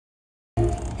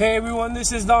Hey everyone,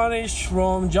 this is Danish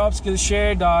from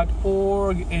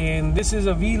jobskillshare.org, and this is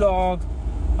a vlog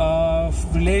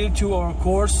related to our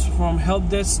course from help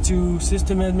desk to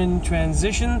system admin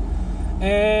transition.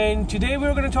 And today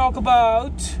we're going to talk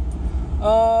about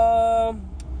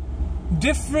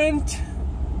different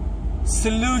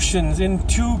solutions in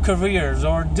two careers,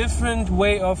 or different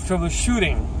way of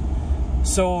troubleshooting.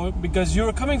 So because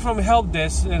you're coming from help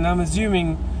desk, and I'm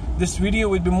assuming this video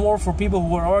would be more for people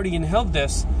who are already in help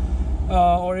desk,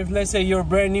 or if, let's say, you're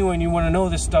brand new and you want to know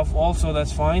this stuff also,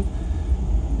 that's fine.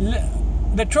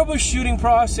 The troubleshooting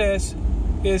process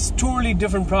is totally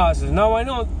different process. Now I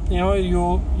know,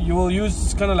 you will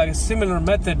use kind of like a similar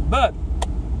method, but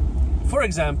for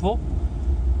example,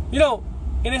 in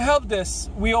a help desk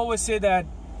we always say that,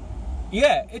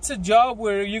 yeah, it's a job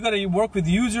where you gotta work with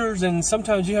users, and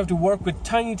sometimes you have to work with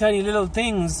tiny little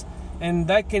things, and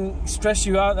that can stress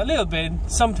you out a little bit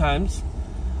sometimes.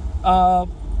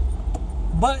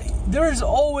 But there is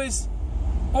always,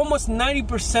 almost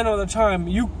 90% of the time,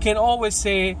 you can always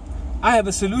say, I have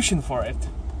a solution for it.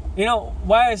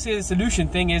 Why I say the solution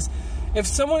thing is, if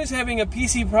someone is having a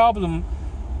PC problem,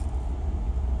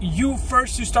 you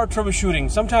start troubleshooting.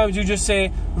 Sometimes you just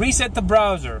say, reset the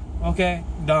browser. Okay,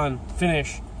 done,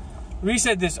 finish.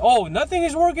 Reset this. Oh, nothing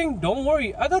is working? Don't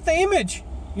worry, I got the image.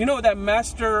 That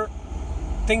master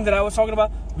thing that I was talking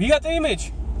about? We got the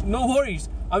image. No worries.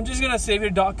 I'm just gonna save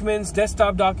your documents,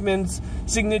 desktop documents,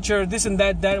 signature, this and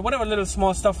that, whatever little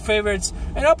small stuff, favorites,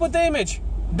 and I'll put the image.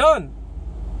 Done.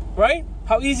 Right?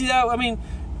 How easy that? I mean,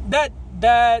 that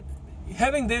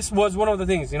having this was one of the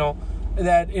things,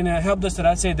 that in a help desk that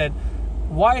I say that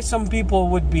why some people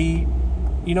would be,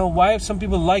 why some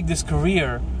people like this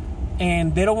career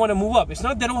and they don't want to move up. It's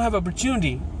not they don't have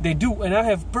opportunity. They do, and I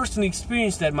have personally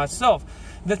experienced that myself.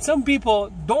 That some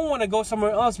people don't want to go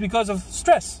somewhere else because of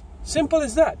stress. Simple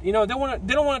as that. They don't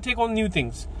want to take on new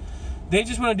things. They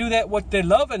just want to do that what they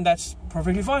love, and that's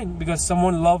perfectly fine, because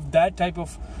someone loved that type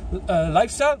of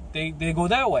lifestyle. They go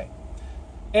that way.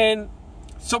 And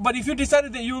so, but if you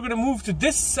decided that you were going to move to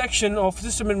this section of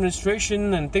system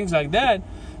administration and things like that,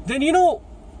 then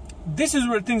this is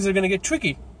where things are going to get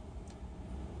tricky.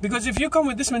 Because if you come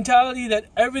with this mentality that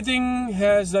everything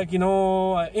has like, an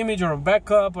image or a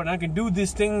backup, and I can do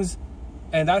these things,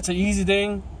 and that's an easy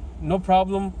thing, no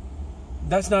problem,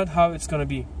 that's not how it's going to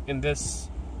be in this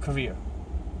career.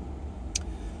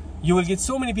 You will get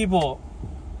so many people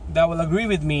that will agree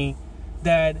with me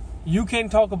that you can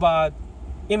talk about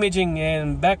imaging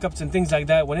and backups and things like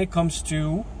that when it comes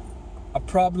to a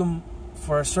problem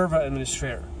for a server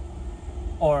administrator,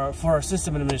 or for a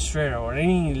system administrator, or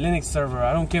any Linux server.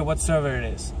 I don't care what server it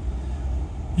is.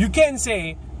 You can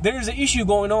say there's an issue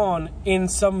going on in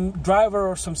some driver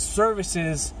or some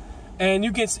services, and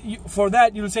you can, for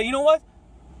that, you'll say, you know what?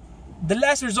 The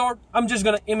last resort, I'm just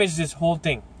gonna image this whole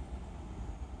thing.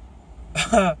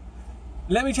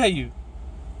 Let me tell you,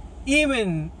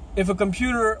 even if a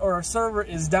computer or a server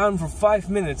is down for 5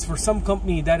 minutes, for some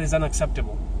company that is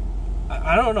unacceptable.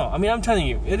 I don't know. I mean, I'm telling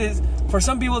you, it is, for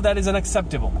some people that is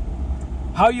unacceptable.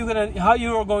 How you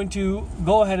are going to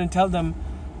go ahead and tell them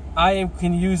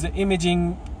can use the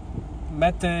imaging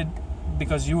method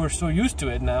because you are so used to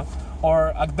it now,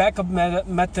 or a backup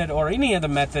method, or any other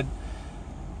method?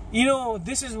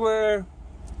 This is where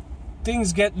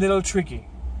things get a little tricky,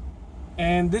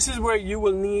 and this is where you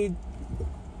will need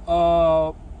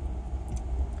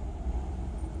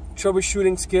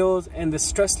troubleshooting skills, and the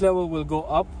stress level will go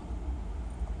up,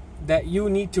 that you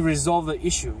need to resolve the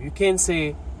issue. You can't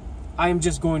say, I'm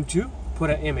just going to put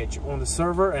an image on the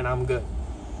server and I'm good.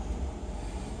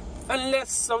 Unless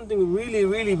something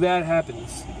really bad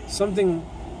happens, something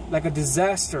like a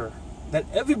disaster, that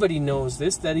everybody knows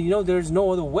this, that there's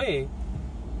no other way,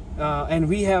 and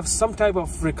we have some type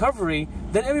of recovery,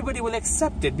 then everybody will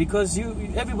accept it, because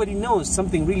everybody knows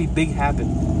something really big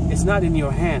happened. It's not in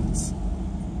your hands.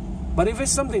 But if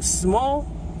it's something small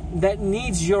that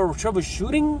needs your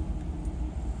troubleshooting,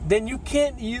 then you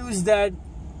can't use that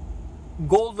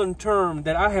golden term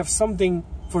that I have something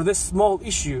for this small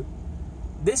issue.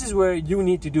 This is where you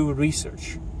need to do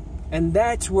research, and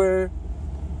that's where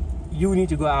you need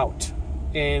to go out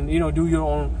and do your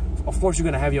own. Of course, you're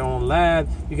gonna have your own lab,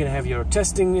 you're gonna have your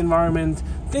testing environment,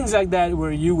 things like that,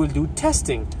 where you will do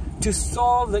testing to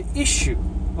solve the issue.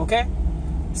 Okay,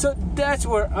 so that's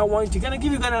where I want to kind of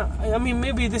give you I mean,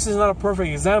 maybe this is not a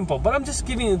perfect example, but I'm just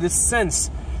giving you this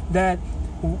sense that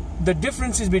the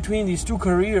differences between these two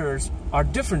careers are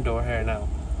different over here now.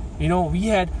 You know, we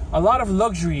had a lot of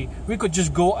luxury. We could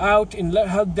just go out in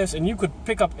help desk and you could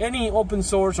pick up any open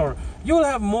source, or you will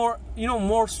have more, you know,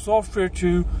 more software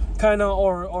to kind of,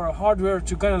 or hardware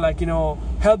to kind of like, you know,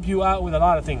 help you out with a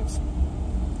lot of things.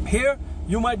 Here,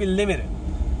 you might be limited.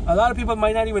 A lot of people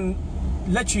might not even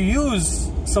let you use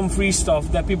some free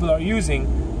stuff that people are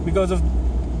using because of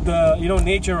the, you know,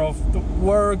 nature of the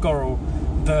work, or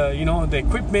the, you know, the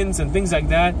equipments and things like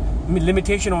that. I mean,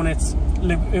 limitation on its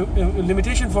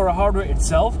limitation for a hardware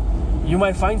itself. You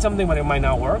might find something, but it might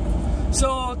not work.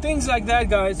 So things like that,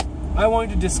 guys. I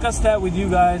wanted to discuss that with you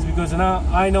guys because now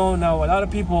I know now a lot of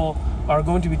people are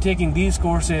going to be taking these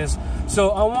courses. So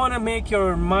I want to make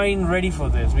your mind ready for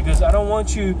this, because I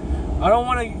want you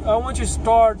to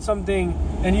start something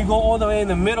and you go all the way in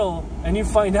the middle and you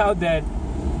find out that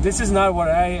this is not what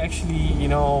I actually, you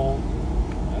know,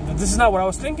 this is not what I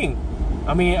was thinking.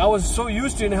 I mean, I was so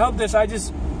used to in help desk, I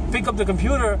just pick up the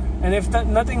computer, and if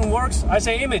nothing works, I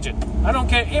say image it. I don't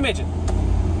care, image it.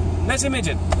 Let's image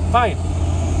it. Fine,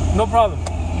 no problem.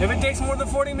 If it takes more than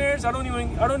 40 minutes, I don't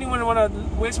even want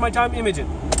to waste my time. Image it,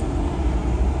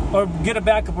 or get a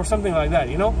backup or something like that.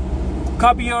 You know,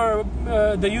 copy your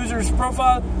the user's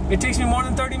profile. It takes me more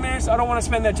than 30 minutes. I don't want to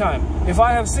spend that time. If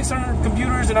I have 600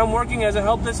 computers and I'm working as a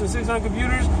help desk with 600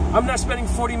 computers, I'm not spending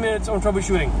 40 minutes on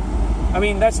troubleshooting. I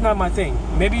mean, that's not my thing.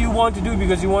 Maybe you want to do it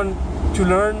because you want to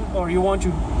learn or you want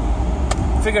to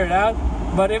figure it out.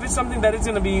 But if it's something that is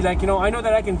going to be like, you know, I know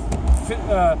that I can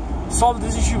solve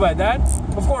this issue by that.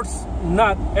 Of course,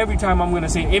 not every time I'm going to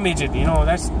say image it. You know,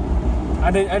 that's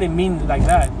I didn't mean like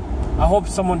that. I hope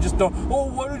someone just don't, oh,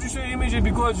 why did you say image it?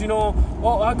 Because, you know,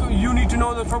 oh, you need to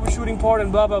know the troubleshooting part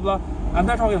and blah, blah, blah. I'm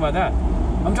not talking about that.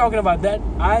 I'm talking about that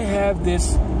I have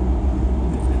this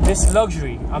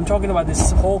luxury. I'm talking about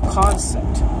this whole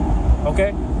concept,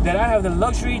 okay? That I have the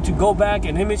luxury to go back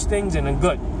and image things and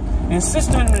good. In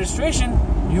system administration,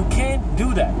 you can't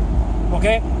do that,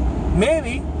 okay?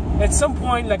 Maybe at some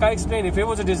point, like I explained, if it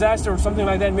was a disaster or something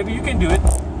like that, maybe you can do it.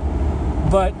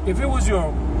 But if it was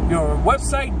your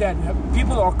website that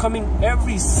people are coming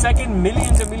every second,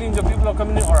 millions and millions of people are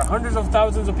coming in, or hundreds of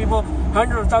thousands of people,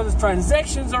 hundreds of thousands of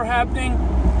transactions are happening,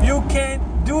 you can't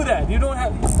do that. You don't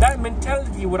have that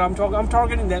mentality. What I'm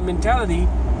targeting that mentality,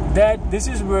 that this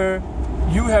is where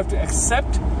you have to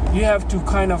accept, you have to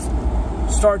kind of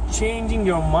start changing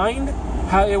your mind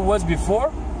how it was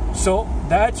before. So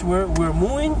that's where we're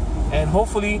moving, and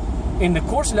hopefully in the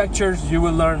course lectures you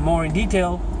will learn more in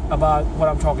detail about what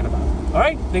I'm talking about. All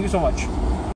right, thank you so much.